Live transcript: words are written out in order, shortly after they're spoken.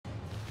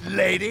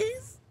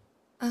Ladies?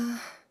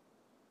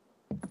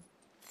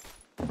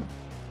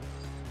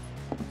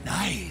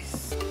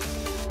 Nice.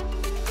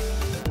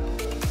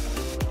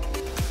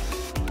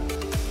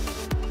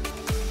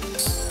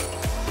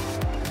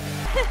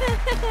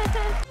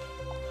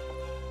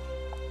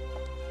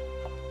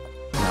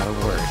 Not a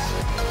word.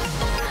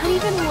 Not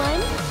even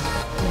one?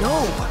 No.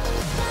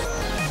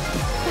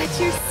 But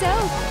you're so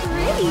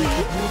pretty.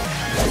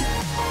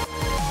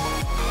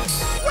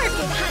 Work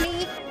it,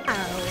 honey. Oh,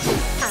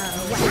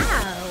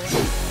 wow.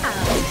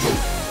 Oh.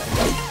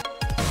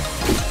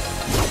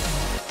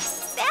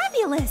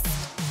 Fabulous.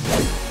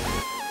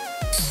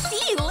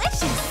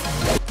 Delicious.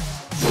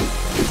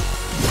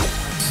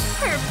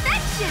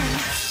 Perfection.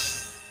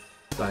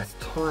 So it's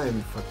time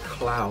for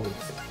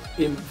Cloud's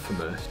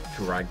infamous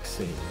drag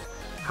scene.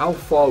 How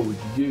far would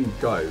you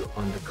go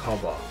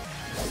undercover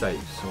to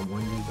save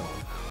someone you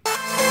love?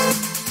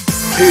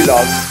 Who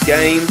loves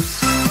games?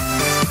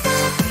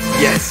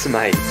 Yes,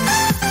 mate.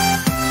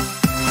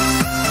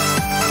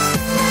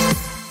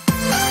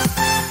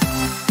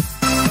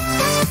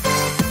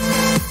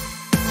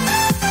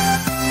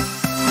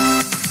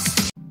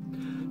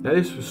 Now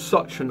this was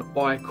such an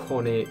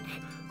iconic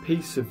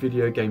piece of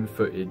video game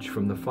footage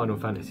from the Final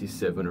Fantasy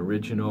VII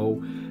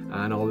original,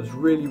 and I was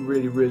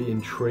really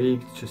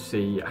intrigued to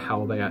see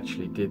how they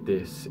actually did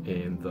this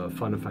in the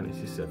Final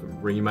Fantasy VII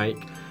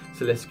remake.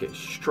 So let's get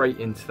straight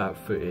into that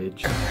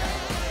footage.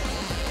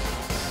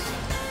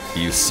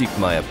 You seek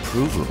my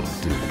approval,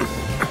 do you?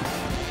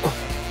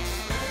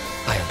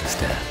 I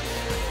understand.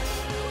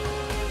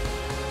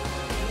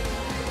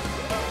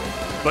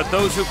 But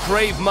those who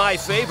crave my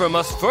favor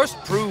must first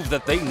prove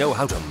that they know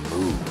how to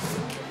move.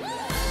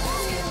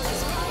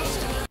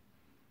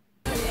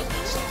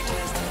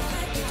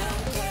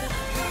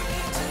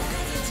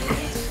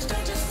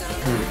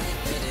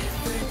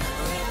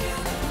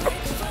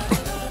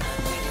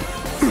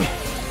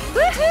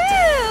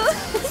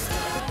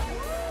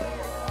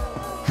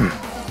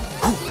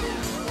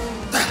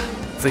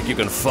 Think you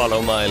can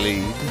follow my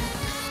lead?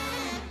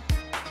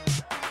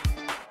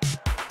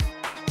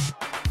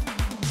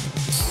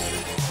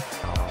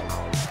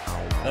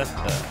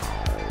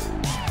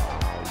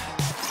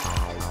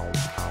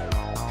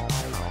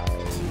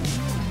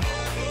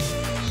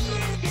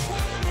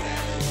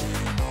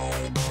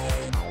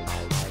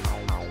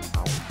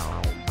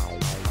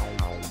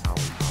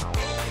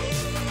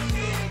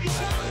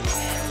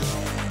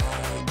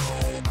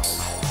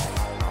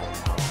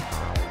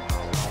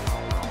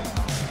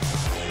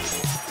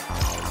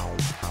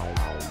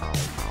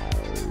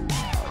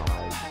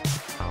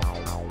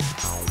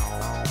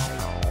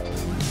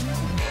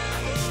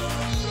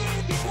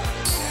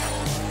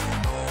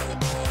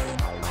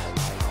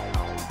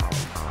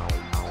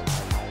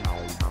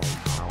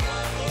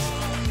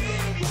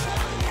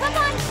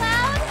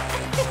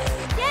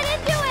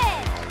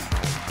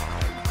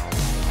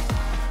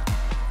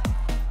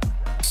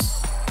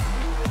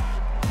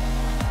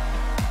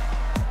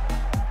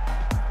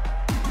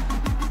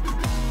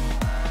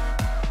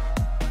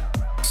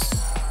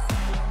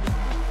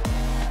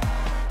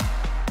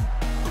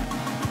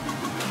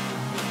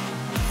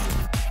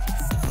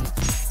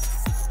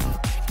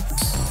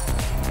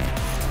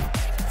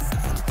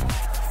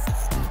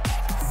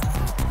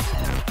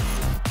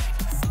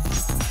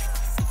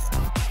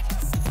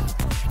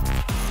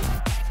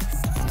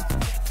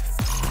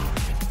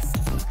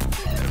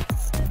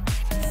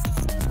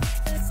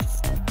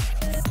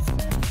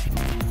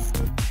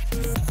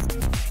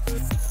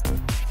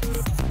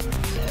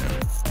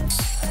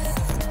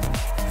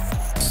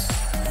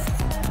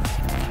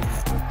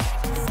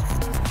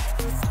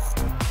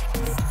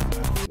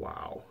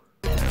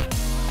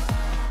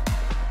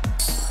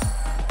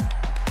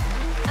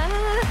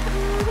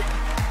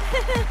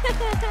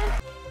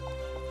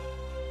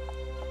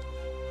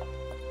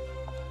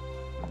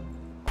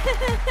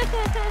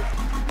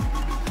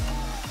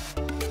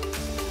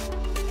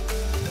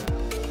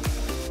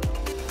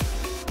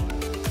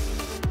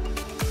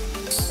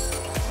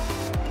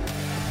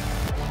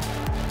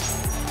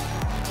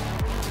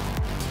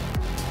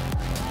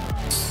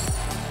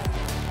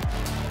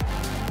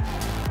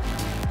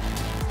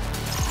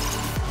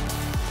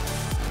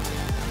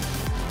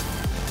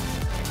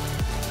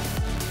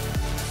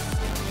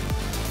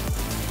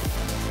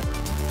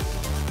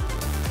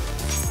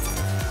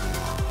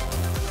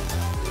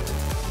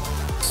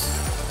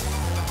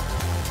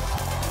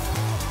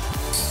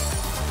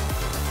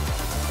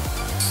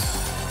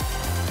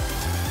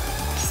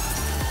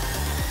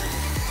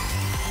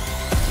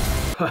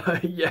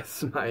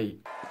 Yes, mate.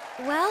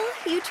 Well,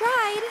 you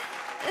tried.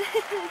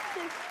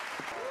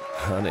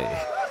 Honey,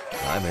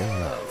 I'm in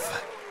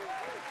love.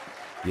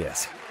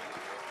 Yes.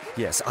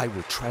 Yes, I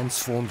will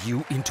transform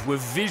you into a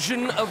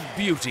vision of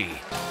beauty.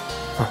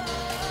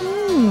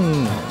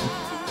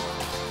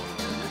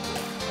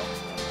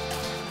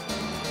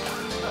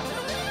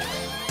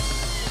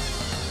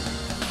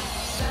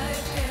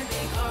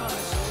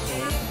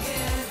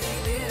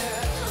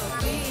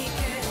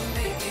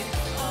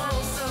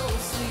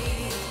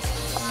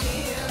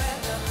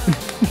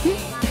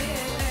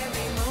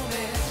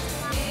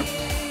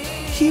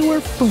 You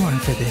were born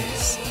for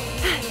this.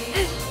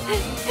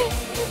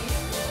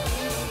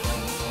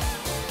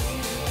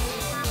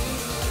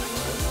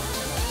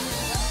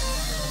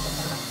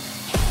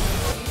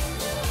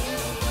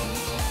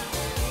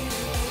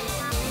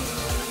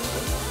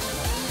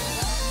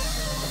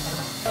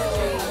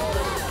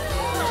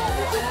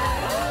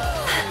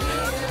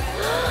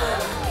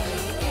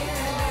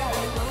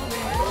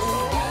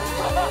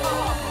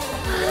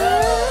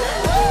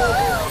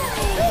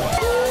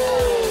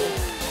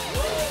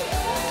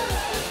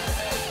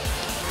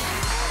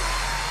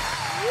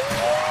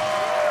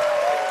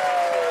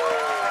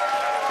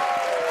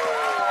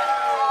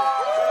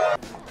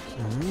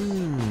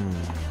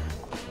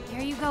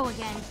 There you go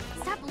again.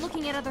 Stop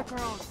looking at other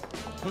girls.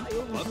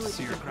 I'd love to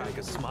see her crack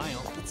a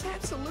smile. It's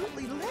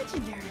absolutely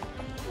legendary.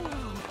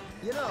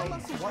 You know,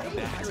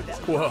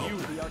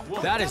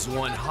 Whoa, that is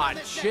one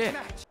hot chick.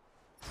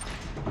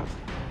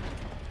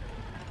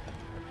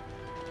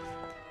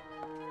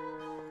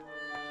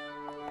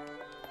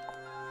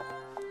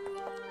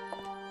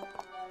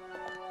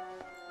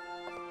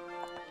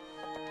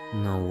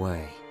 No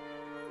way.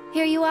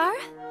 Here you are.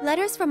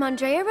 Letters from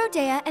Andrea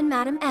Rodea and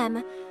Madame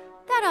M.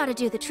 That ought to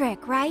do the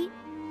trick, right?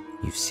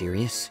 You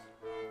serious?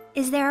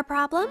 Is there a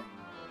problem?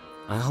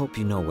 I hope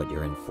you know what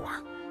you're in for.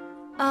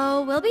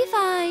 Oh, we'll be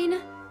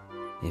fine.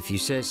 If you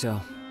say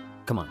so.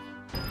 Come on.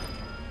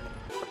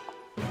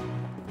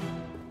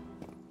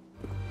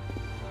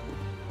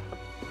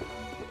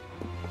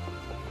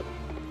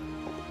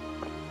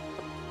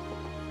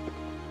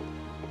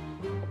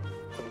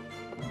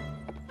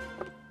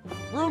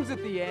 Room's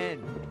at the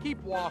end.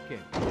 Keep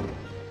walking.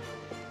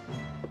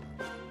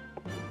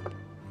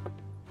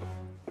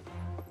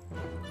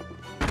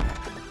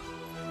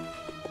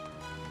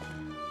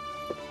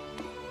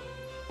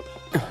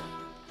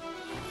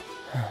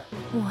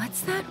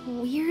 What's that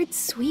weird,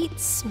 sweet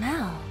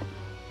smell?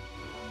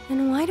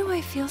 And why do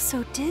I feel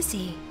so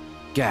dizzy?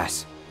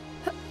 Gas.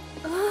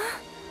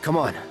 Come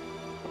on.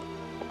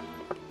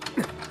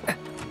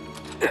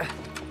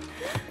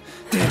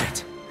 Damn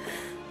it.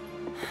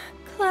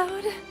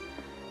 Cloud.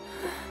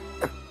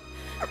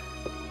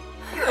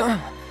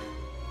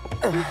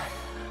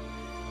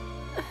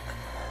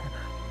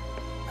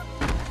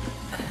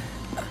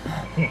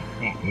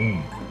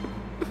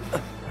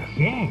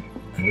 So,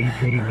 how you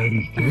pretty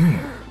ladies doing?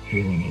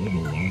 Feeling a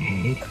little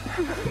lightheaded?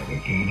 But we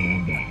can't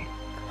have that.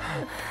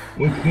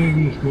 Let's say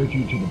we escort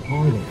you to the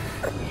parlor,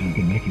 so you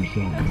can make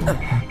yourself more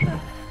comfortable.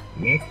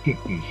 Let's get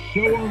this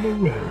show on the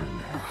road.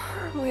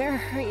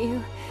 Where are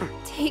you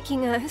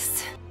taking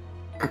us?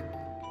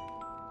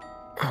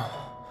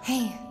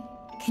 Hey,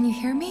 can you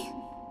hear me?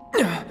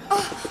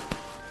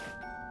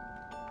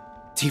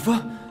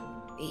 Tifa?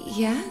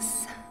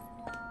 Yes?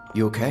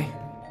 You okay?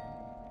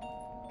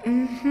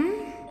 Mm-hmm.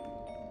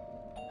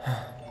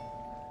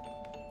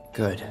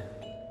 Good.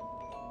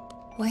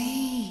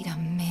 Wait a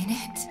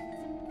minute.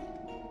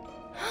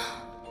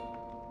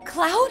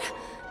 Cloud?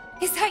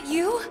 Is that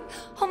you?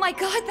 Oh my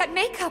god, that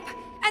makeup!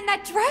 And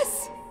that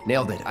dress!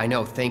 Nailed it. I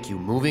know. Thank you.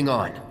 Moving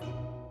on.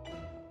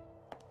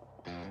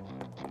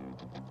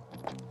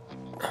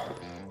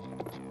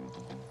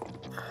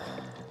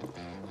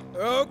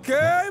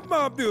 Okay,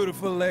 my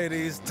beautiful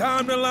ladies,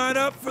 time to line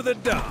up for the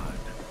Don.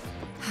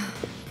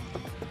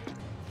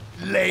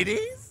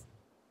 Ladies?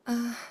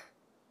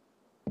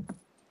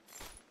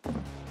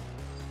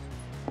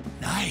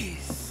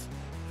 Nice.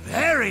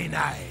 Very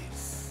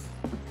nice.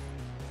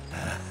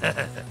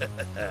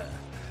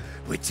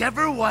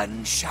 Whichever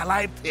one shall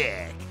I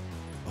pick?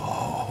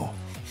 Oh.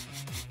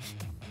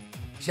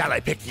 Shall I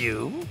pick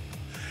you?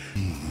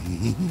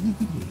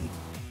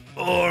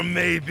 Or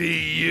maybe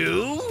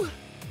you?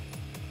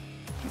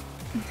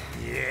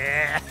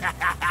 Yeah.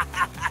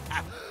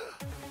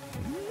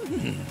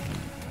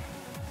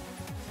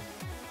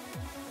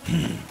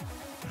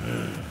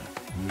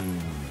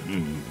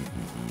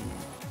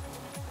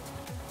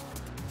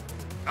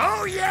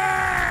 Oh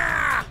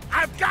yeah!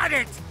 I've got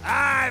it!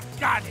 I've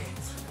got it!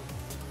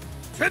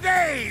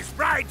 Today's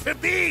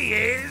bride-to-be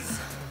is...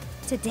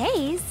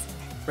 Today's?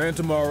 And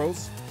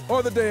tomorrow's,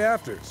 or the day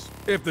after's,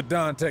 if the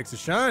Don takes a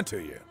shine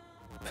to you.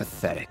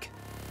 Pathetic.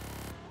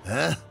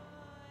 Huh?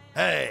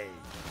 Hey,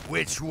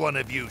 which one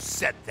of you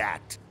said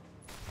that?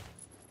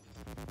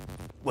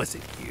 Was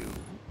it you?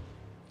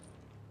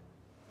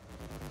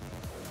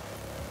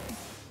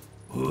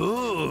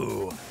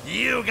 Ooh,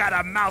 you got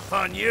a mouth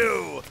on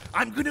you!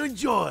 I'm gonna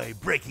enjoy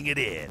breaking it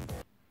in.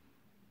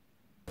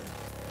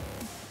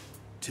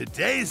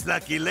 Today's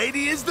lucky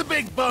lady is the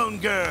Big Bone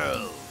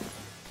Girl.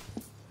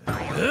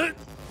 Huh?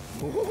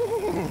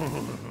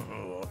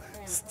 Ooh,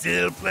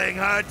 still playing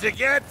hard to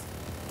get?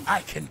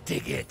 I can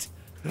dig it.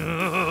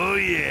 Oh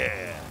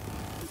yeah.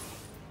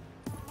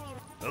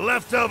 The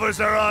leftovers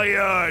are all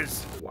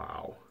yours.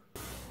 Wow.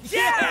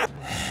 Yeah!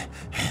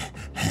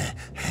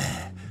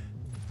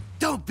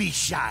 Don't be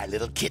shy,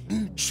 little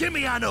kitten.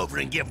 Shimmy on over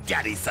and give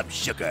Daddy some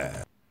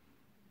sugar.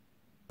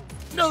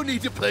 No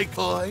need to play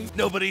coy.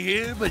 Nobody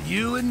here but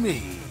you and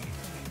me.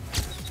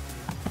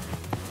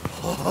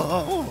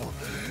 Oh,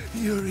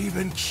 you're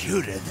even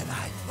cuter than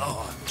I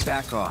floor.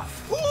 Back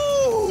off.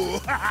 Ooh!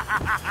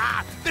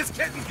 This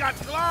kitten's got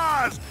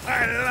claws!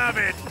 I love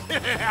it!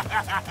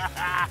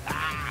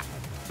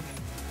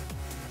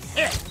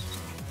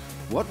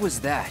 What was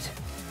that?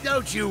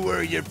 Don't you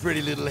worry your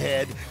pretty little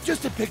head.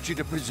 Just a picture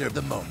to preserve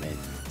the moment.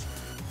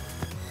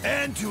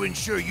 And to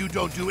ensure you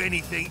don't do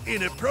anything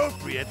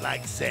inappropriate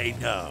like say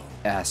no.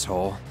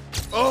 Asshole.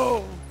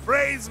 Oh,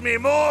 praise me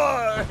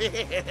more!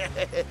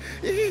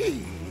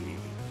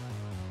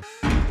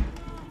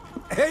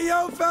 Hey,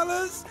 yo,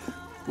 fellas!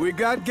 We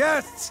got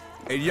guests,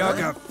 and y'all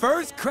got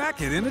first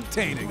crack at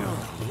entertaining them.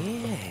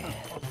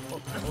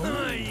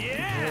 Oh,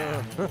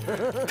 yeah!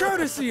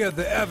 Courtesy of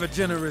the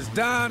ever-generous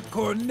Don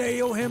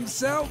Corneo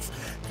himself.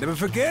 Never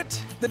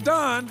forget, the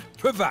Don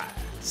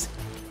provides.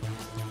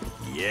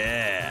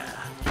 Yeah!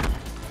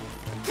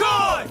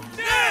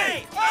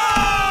 Corneo!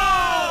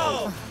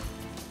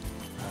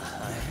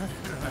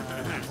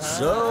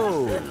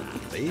 So,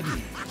 ladies,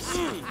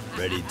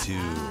 ready to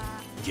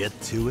get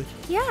to it?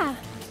 Yeah.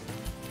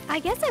 I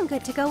guess I'm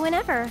good to go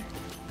whenever.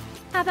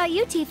 How about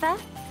you, Tifa?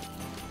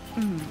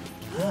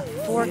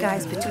 4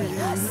 guys between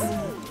us.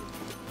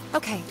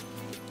 Okay,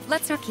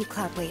 let's not keep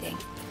Cloud waiting.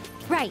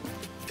 Right.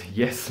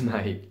 Yes,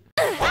 mate.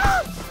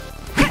 What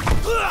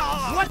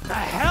the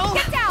hell?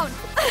 Get down!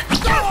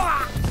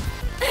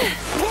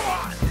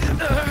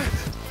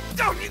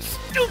 Don't, you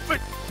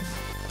stupid!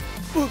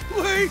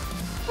 Wait!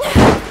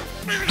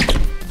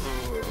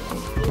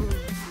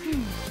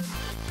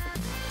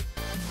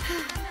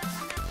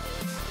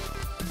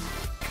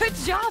 Good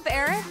job,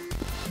 Eric.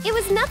 It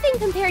was nothing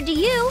compared to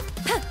you.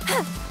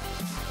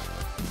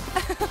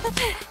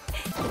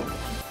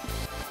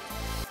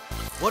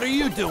 What are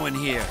you doing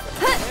here?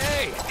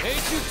 Hey,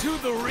 ain't you two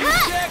the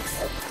rejects?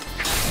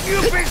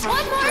 You big...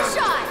 One more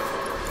shot!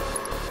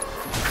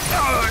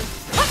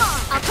 Come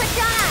on, I'll put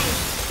down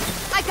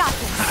ice. I got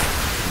this.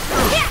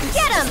 Yeah,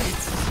 get him!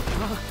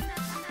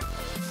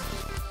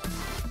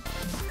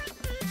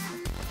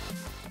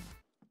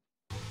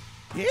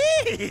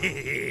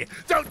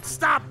 Don't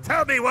stop!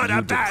 Tell me what You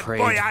a bad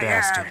depraved boy I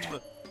bastard. am!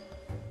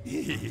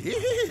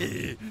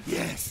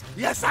 Yes,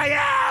 I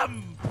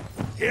am!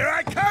 Here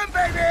I come,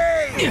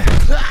 baby!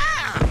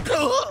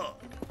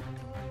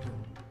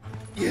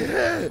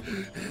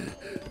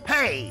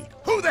 Hey,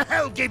 who the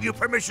hell gave you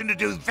permission to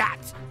do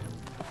that?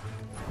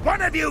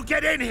 One of you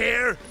get in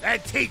here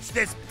and teach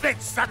this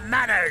bitch some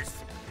manners!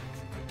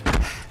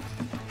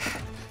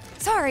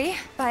 Sorry,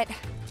 but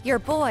your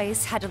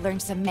boys had to learn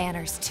some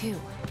manners too.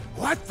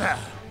 What the?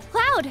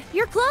 Cloud,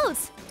 your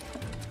clothes.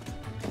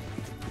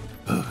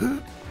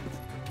 Oh.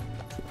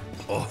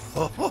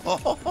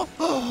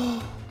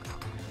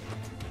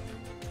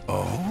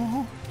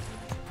 Oh?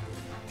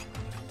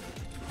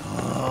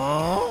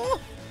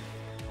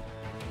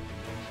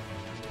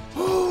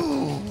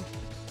 Oh?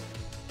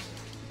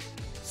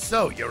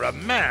 So you're a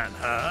man,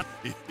 huh?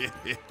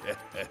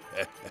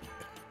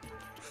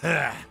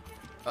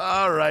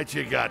 All right,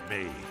 you got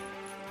me.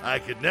 I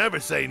could never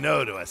say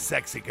no to a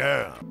sexy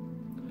girl.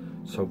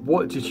 So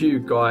what did you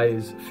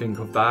guys think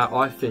of that?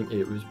 I think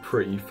it was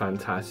pretty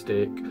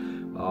fantastic.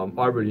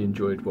 I really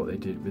enjoyed what they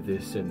did with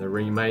this in the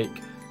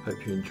remake.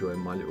 Hope you enjoyed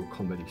my little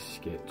comedy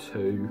skit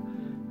too.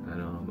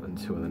 And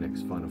until the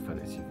next Final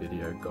Fantasy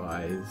video,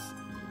 guys,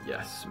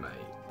 yes,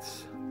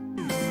 mate.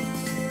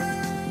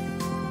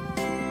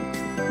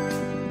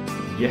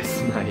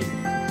 Yes, mate.